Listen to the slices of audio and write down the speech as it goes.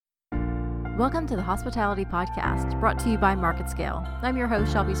Welcome to the Hospitality Podcast, brought to you by Market Scale. I'm your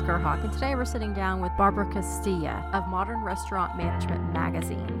host, Shelby Skurhawk, and today we're sitting down with Barbara Castilla of Modern Restaurant Management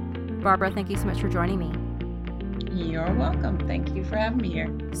Magazine. Barbara, thank you so much for joining me. You're welcome. Thank you for having me here.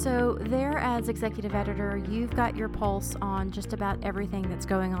 So there, as executive editor, you've got your pulse on just about everything that's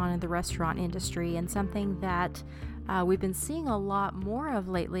going on in the restaurant industry, and something that we've been seeing a lot more of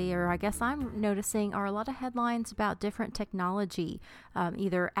lately, or I guess I'm noticing, are a lot of headlines about different technology,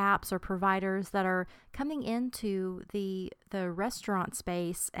 either apps or providers that are coming into the restaurant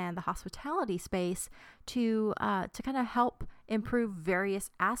space and the hospitality space to kind of help improve various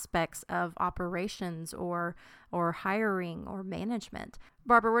aspects of operations or hiring or management.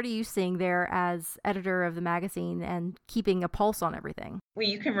 Barbara, what are you seeing there as editor of the magazine and keeping a pulse on everything? Well,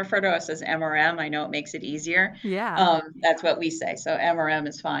 you can refer to us as MRM. I know it makes it easier. Yeah. That's what we say. So MRM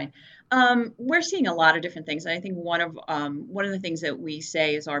is fine. We're seeing a lot of different things. And I think one of the things that we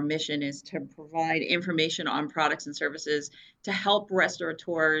say is our mission is to provide information on products and services to help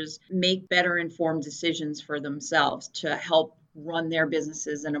restaurateurs make better informed decisions for themselves, to help run their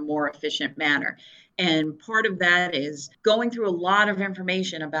businesses in a more efficient manner. And part of that is going through a lot of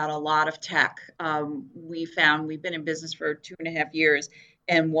information about a lot of tech. We've been in business for 2.5 years,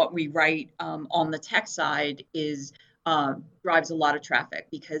 and what we write on the tech side is drives a lot of traffic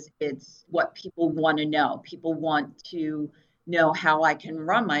because it's what people want to know. People want to know how I can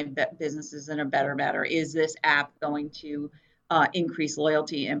run my businesses in a better manner. Is this app going to increase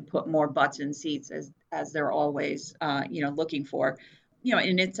loyalty and put more butts in seats as they're always looking for?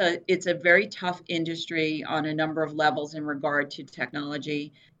 And it's a very tough industry on a number of levels in regard to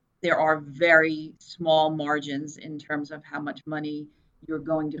technology. There are very small margins in terms of how much money you're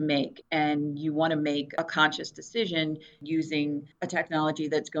going to make, and you want to make a conscious decision using a technology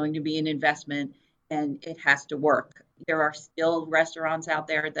that's going to be an investment, and it has to work. There are still restaurants out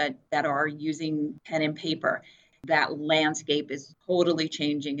there that are using pen and paper. That landscape is totally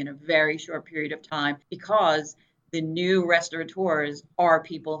changing in a very short period of time because the new restaurateurs are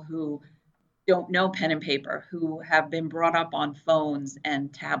people who don't know pen and paper, who have been brought up on phones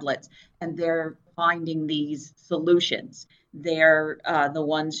and tablets, and they're finding these solutions. They're the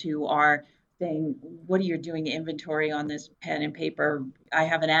ones who are saying, what are you doing inventory on this pen and paper? I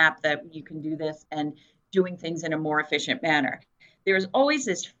have an app that you can do this, and doing things in a more efficient manner. There's always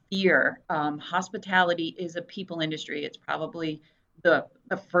this fear. Hospitality is a people industry. It's probably the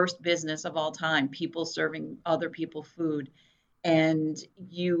first business of all time, people serving other people food. And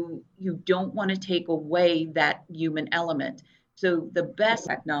you don't want to take away that human element. So the best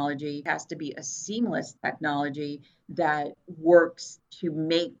technology has to be a seamless technology that works to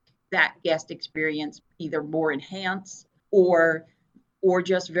make that guest experience either more enhanced or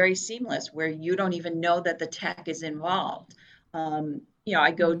just very seamless, where you don't even know that the tech is involved.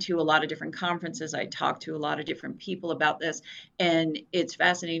 I go to a lot of different conferences. I talk to a lot of different people about this, and it's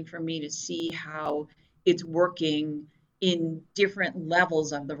fascinating for me to see how it's working in different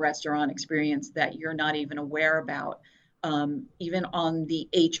levels of the restaurant experience that you're not even aware about. Even on the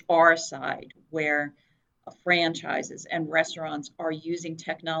HR side, where franchises and restaurants are using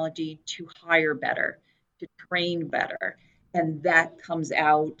technology to hire better, to train better, and that comes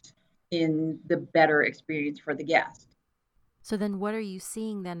out in the better experience for the guest. So then what are you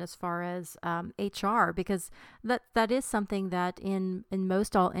seeing then as far as HR? Because that is something that in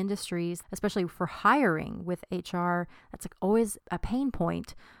most all industries, especially for hiring with HR, that's like always a pain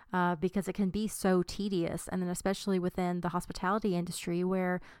point because it can be so tedious. And then especially within the hospitality industry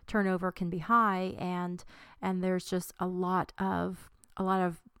where turnover can be high and there's just a lot of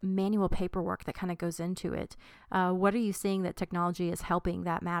manual paperwork that kind of goes into it. What are you seeing that technology is helping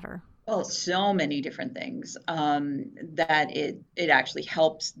that matter? Well, so many different things that it actually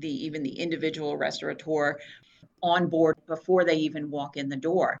helps even the individual restaurateur on board before they even walk in the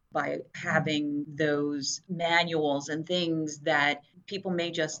door by having those manuals and things that people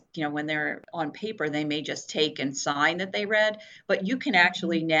may just, when they're on paper, they may just take and sign that they read, but you can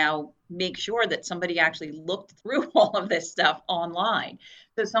actually now make sure that somebody actually looked through all of this stuff online.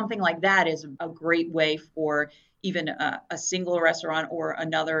 So something like that is a great way for even a single restaurant or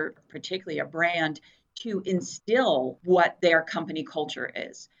another, particularly a brand, to instill what their company culture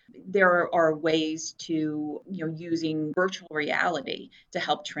is. There are ways to, using virtual reality to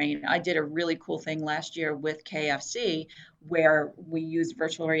help train. I did a really cool thing last year with KFC where we used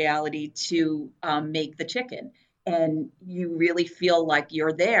virtual reality to make the chicken. And you really feel like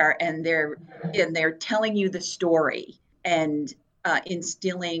you're there, and they're telling you the story and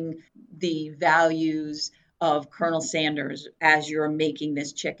instilling the values of Colonel Sanders as you're making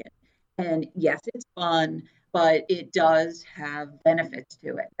this chicken. And yes, it's fun. but it does have benefits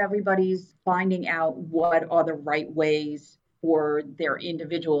to it. Everybody's finding out what are the right ways for their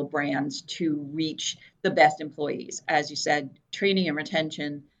individual brands to reach the best employees. As you said, training and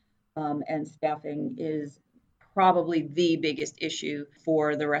retention and staffing is probably the biggest issue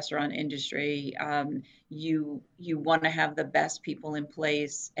for the restaurant industry. You want to have the best people in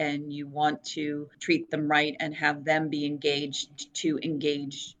place, and you want to treat them right and have them be engaged to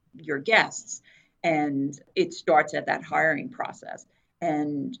engage your guests. And it starts at that hiring process,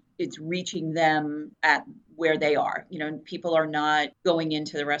 and it's reaching them at where they are. People are not going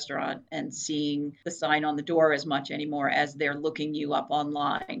into the restaurant and seeing the sign on the door as much anymore as they're looking you up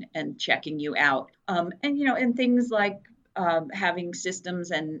online and checking you out. And things like having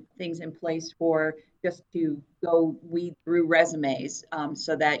systems and things in place for just to go weed through resumes,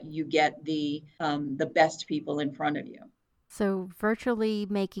 so that you get the best people in front of you. So, virtually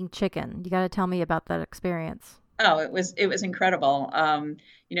making chicken. You got to tell me about that experience. Oh, it was incredible.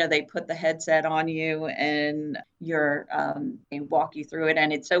 They put the headset on you, and they walk you through it,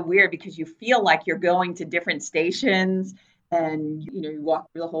 and it's so weird because you feel like you're going to different stations, and you walk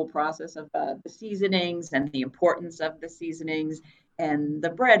through the whole process of the seasonings and the importance of the seasonings and the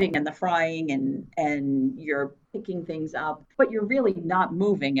breading and the frying, and you're picking things up, but you're really not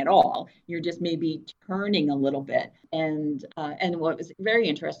moving at all. You're just maybe turning a little bit. And what was very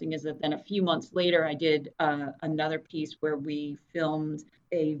interesting is that then a few months later, I did another piece where we filmed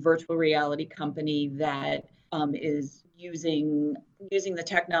a virtual reality company that is using the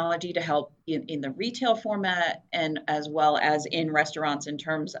technology to help in the retail format and as well as in restaurants in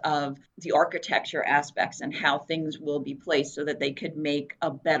terms of the architecture aspects and how things will be placed so that they could make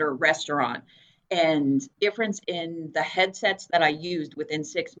a better restaurant. And difference in the headsets that I used within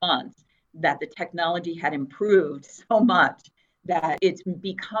 6 months, that the technology had improved so much that it's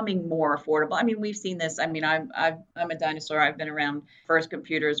becoming more affordable. I mean, we've seen this. I mean, I'm a dinosaur. I've been around. First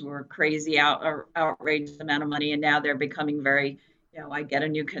computers were crazy outrageous amount of money, and now they're becoming very. I get a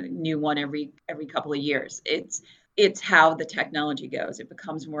new one every couple of years. It's how the technology goes. It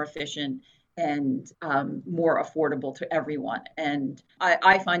becomes more efficient and more affordable to everyone. And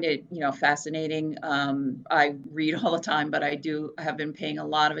I find it, fascinating. I read all the time, but I have been paying a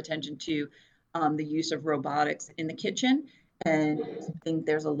lot of attention to the use of robotics in the kitchen. And I think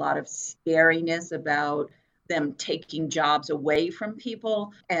there's a lot of scariness about them taking jobs away from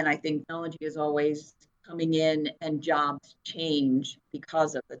people. And I think technology is always coming in and jobs change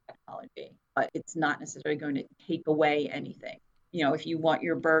because of the technology, but it's not necessarily going to take away anything. If you want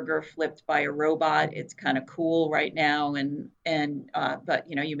your burger flipped by a robot, it's kind of cool right now, but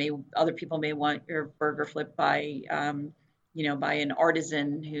other people may want your burger flipped by an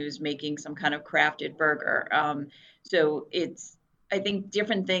artisan who's making some kind of crafted burger. So I think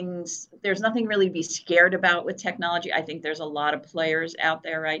different things. There's nothing really to be scared about with technology. I think there's a lot of players out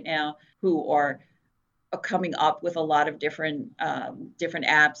there right now who are coming up with a lot of different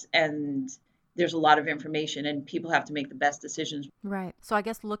apps, and there's a lot of information, and people have to make the best decisions. Right. So I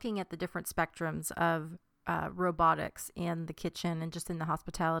guess looking at the different spectrums of robotics in the kitchen and just in the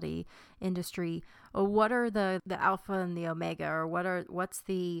hospitality industry, what are the alpha and the omega, or what's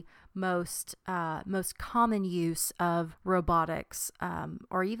the most common use of robotics,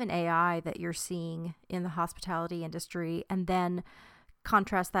 or even AI that you're seeing in the hospitality industry, and then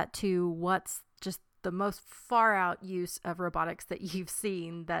contrast that to what's just the most far out use of robotics that you've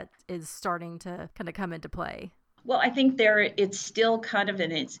seen that is starting to kind of come into play? Well, I think it's still kind of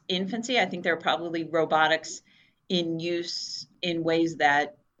in its infancy. I think there are probably robotics in use in ways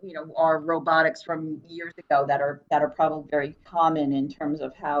that, are robotics from years ago that are probably very common in terms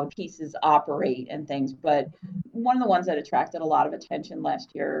of how pieces operate and things. But one of the ones that attracted a lot of attention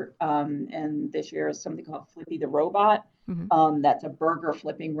last year, and this year, is something called Flippy the Robot. That's a burger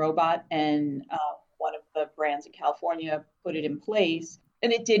flipping robot, and one of the brands in California put it in place,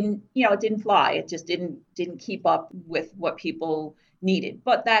 and it didn't fly. It just didn't keep up with what people needed.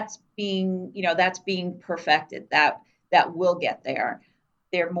 But that's being perfected. That will get there.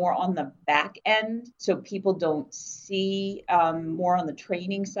 They're more on the back end, so people don't see, more on the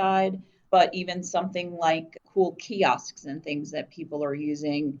training side. But even something like cool kiosks and things that people are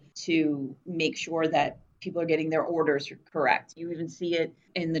using to make sure that people are getting their orders correct. You even see it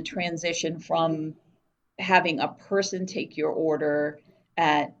in the transition from having a person take your order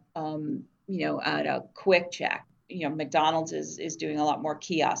at at a quick check. McDonald's is doing a lot more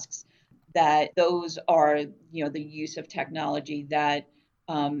kiosks. That those are the use of technology that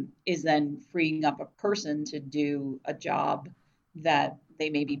is then freeing up a person to do a job that they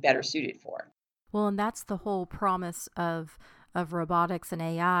may be better suited for. Well, and that's the whole promise of of robotics and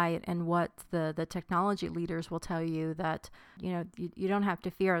AI, and what the technology leaders will tell you, that you don't have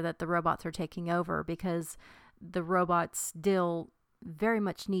to fear that the robots are taking over, because the robots still very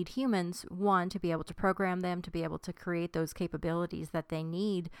much need humans, one, to be able to program them, to be able to create those capabilities that they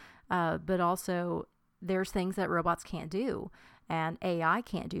need, but also there's things that robots can't do and AI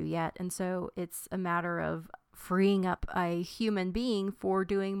can't do yet. And so it's a matter of freeing up a human being for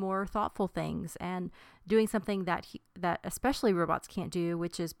doing more thoughtful things and doing something that especially robots can't do,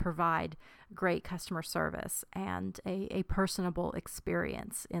 which is provide great customer service and a personable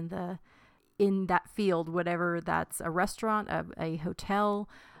experience in that field, whatever that's a restaurant, a hotel,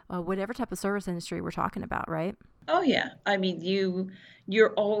 whatever type of service industry we're talking about, right? Oh yeah. I mean,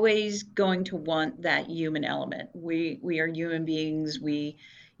 you're always going to want that human element. We are human beings.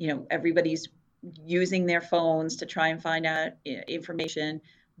 Everybody's using their phones to try and find out information,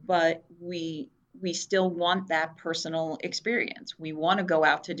 but we still want that personal experience. We want to go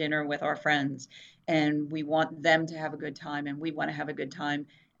out to dinner with our friends, and we want them to have a good time, and we want to have a good time.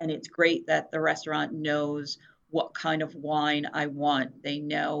 And it's great that the restaurant knows what kind of wine I want. They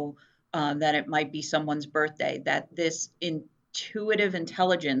know that it might be someone's birthday, that this intuitive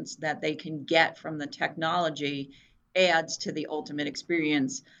intelligence that they can get from the technology adds to the ultimate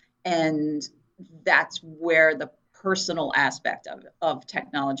experience. And that's where the personal aspect of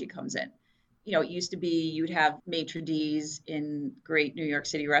technology comes in. It used to be you'd have maitre d's in great New York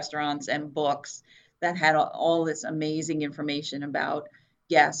City restaurants and books that had all this amazing information about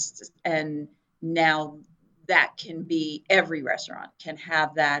guests. And now that can be, every restaurant can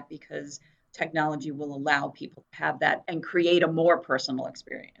have that, because technology will allow people to have that and create a more personal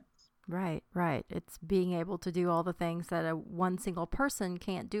experience. Right, right. It's being able to do all the things that a one single person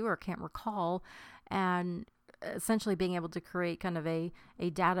can't do or can't recall, and essentially being able to create kind of a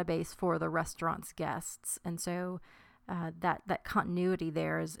database for the restaurant's guests. And so that continuity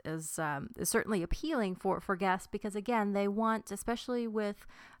there is certainly appealing for guests, because again, they want, especially with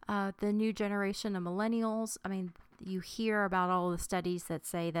the new generation of millennials. I mean, you hear about all the studies that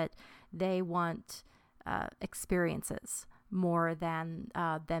say that they want experiences more than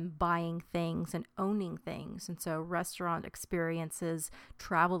buying things and owning things. And so restaurant experiences,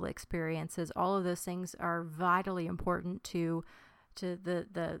 travel experiences, all of those things are vitally important to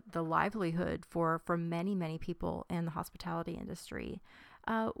the livelihood for many, many people in the hospitality industry.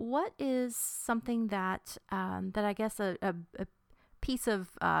 What is something that I guess a piece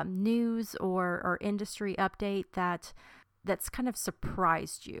of news or industry update that's kind of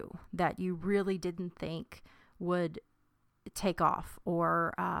surprised you, that you really didn't think would take off,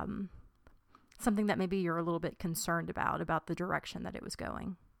 or something that maybe you're a little bit concerned about the direction that it was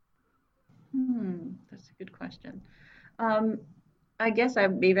going? That's a good question. Um, I guess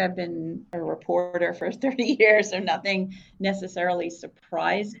maybe I've been a reporter for 30 years, so nothing necessarily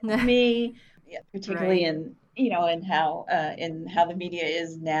surprises me, yeah, particularly Right. in how the media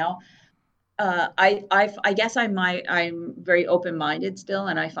is now. I guess I'm very open-minded still,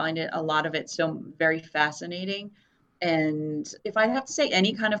 and I find a lot of it so very fascinating. And if I have to say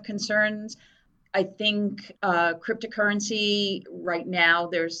any kind of concerns, I think cryptocurrency right now,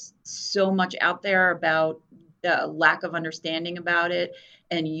 there's so much out there about the lack of understanding about it,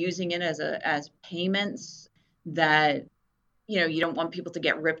 and using it as payments, that you don't want people to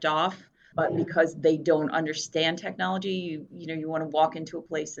get ripped off, but because they don't understand technology, you want to walk into a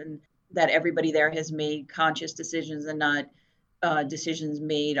place and that everybody there has made conscious decisions, and not decisions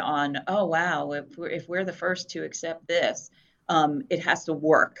made on, oh wow, if we're the first to accept this, it has to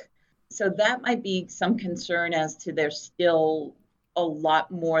work. So that might be some concern, as to there's still a lot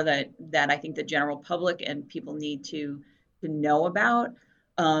more that I think the general public and people need to know about.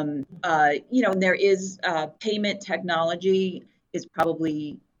 And there is payment technology is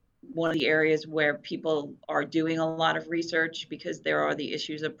probably one of the areas where people are doing a lot of research, because there are the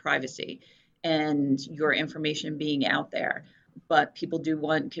issues of privacy and your information being out there. But people do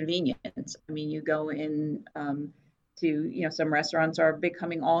want convenience. I mean, you go in some restaurants are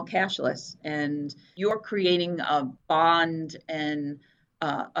becoming all cashless, and you're creating a bond and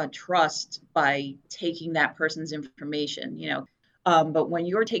a trust by taking that person's information. But when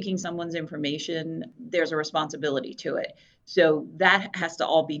you're taking someone's information, there's a responsibility to it. So that has to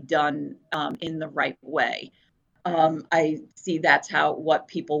all be done in the right way. I see that's what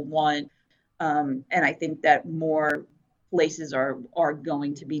people want, and I think that more places are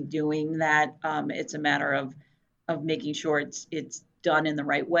going to be doing that. It's a matter of making sure it's done in the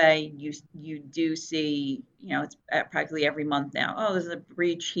right way. You do see, it's practically every month now. Oh, there's a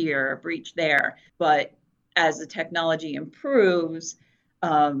breach here, a breach there. But as the technology improves,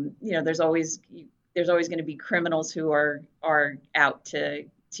 there's always there's always going to be criminals who are out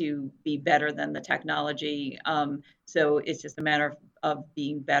to be better than the technology. So it's just a matter of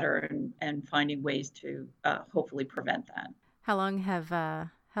being better and finding ways to hopefully prevent that. How long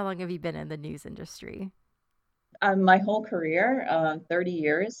have you been in the news industry? My whole career, 30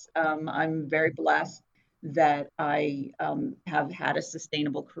 years. I'm very blessed that I have had a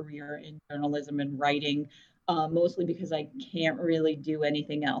sustainable career in journalism and writing, mostly because I can't really do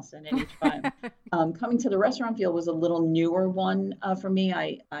anything else at any time. Coming to the restaurant field was a little newer one for me.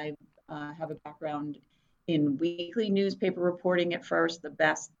 I have a background in weekly newspaper reporting at first, the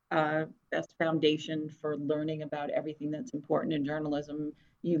best foundation for learning about everything that's important in journalism.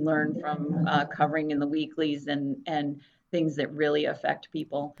 You learn from covering in the weeklies and things that really affect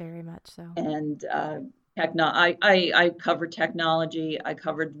people. Very much so. And I covered technology, I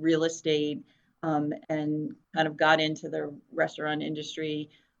covered real estate, and kind of got into the restaurant industry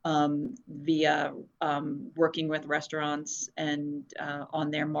via working with restaurants and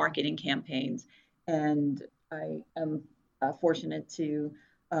on their marketing campaigns. And I am fortunate to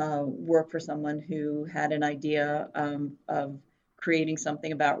work for someone who had an idea of creating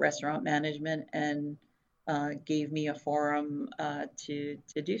something about restaurant management and gave me a forum to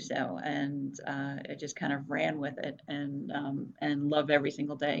do so. And I just kind of ran with it and love every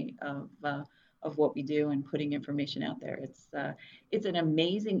single day of what we do and putting information out there. It's an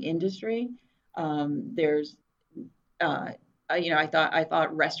amazing industry. There's I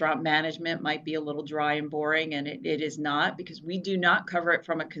thought restaurant management might be a little dry and boring, and it is not, because we do not cover it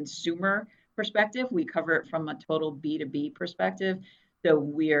from a consumer perspective. We cover it from a total B2B perspective.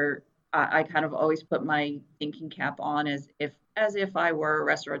 So I kind of always put my thinking cap on as if I were a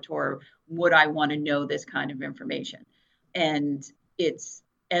restaurateur, would I want to know this kind of information? And it's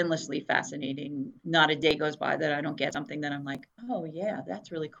endlessly fascinating. Not a day goes by that I don't get something that I'm like, oh yeah,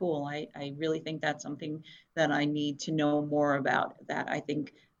 that's really cool. I really think that's something that I need to know more about, that I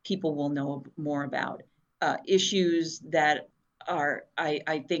think people will know more about. Issues that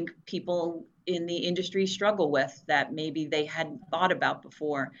I think people in the industry struggle with that maybe they hadn't thought about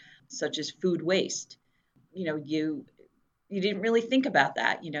before, such as food waste. You didn't really think about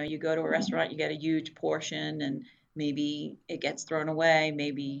that. You go to a restaurant, you get a huge portion, and maybe it gets thrown away.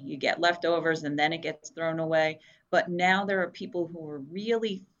 Maybe you get leftovers and then it gets thrown away. But now there are people who are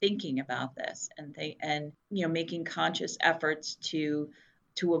really thinking about this, and making conscious efforts to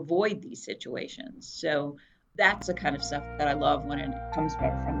avoid these situations. So that's the kind of stuff that I love when it comes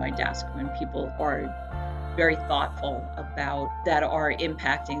from my desk, when people are very thoughtful about that, are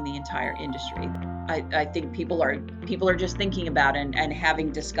impacting the entire industry. I think people are just thinking about it and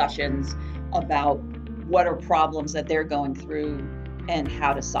having discussions about what are problems that they're going through and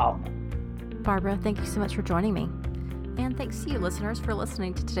how to solve them. Barbara, thank you so much for joining me. And thanks to you, listeners, for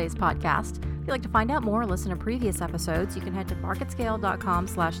listening to today's podcast. If you'd like to find out more or listen to previous episodes, you can head to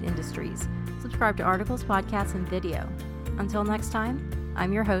marketscale.com/industries. Subscribe to articles, podcasts, and video. Until next time,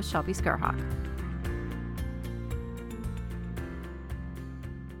 I'm your host, Shelby Skurhawk.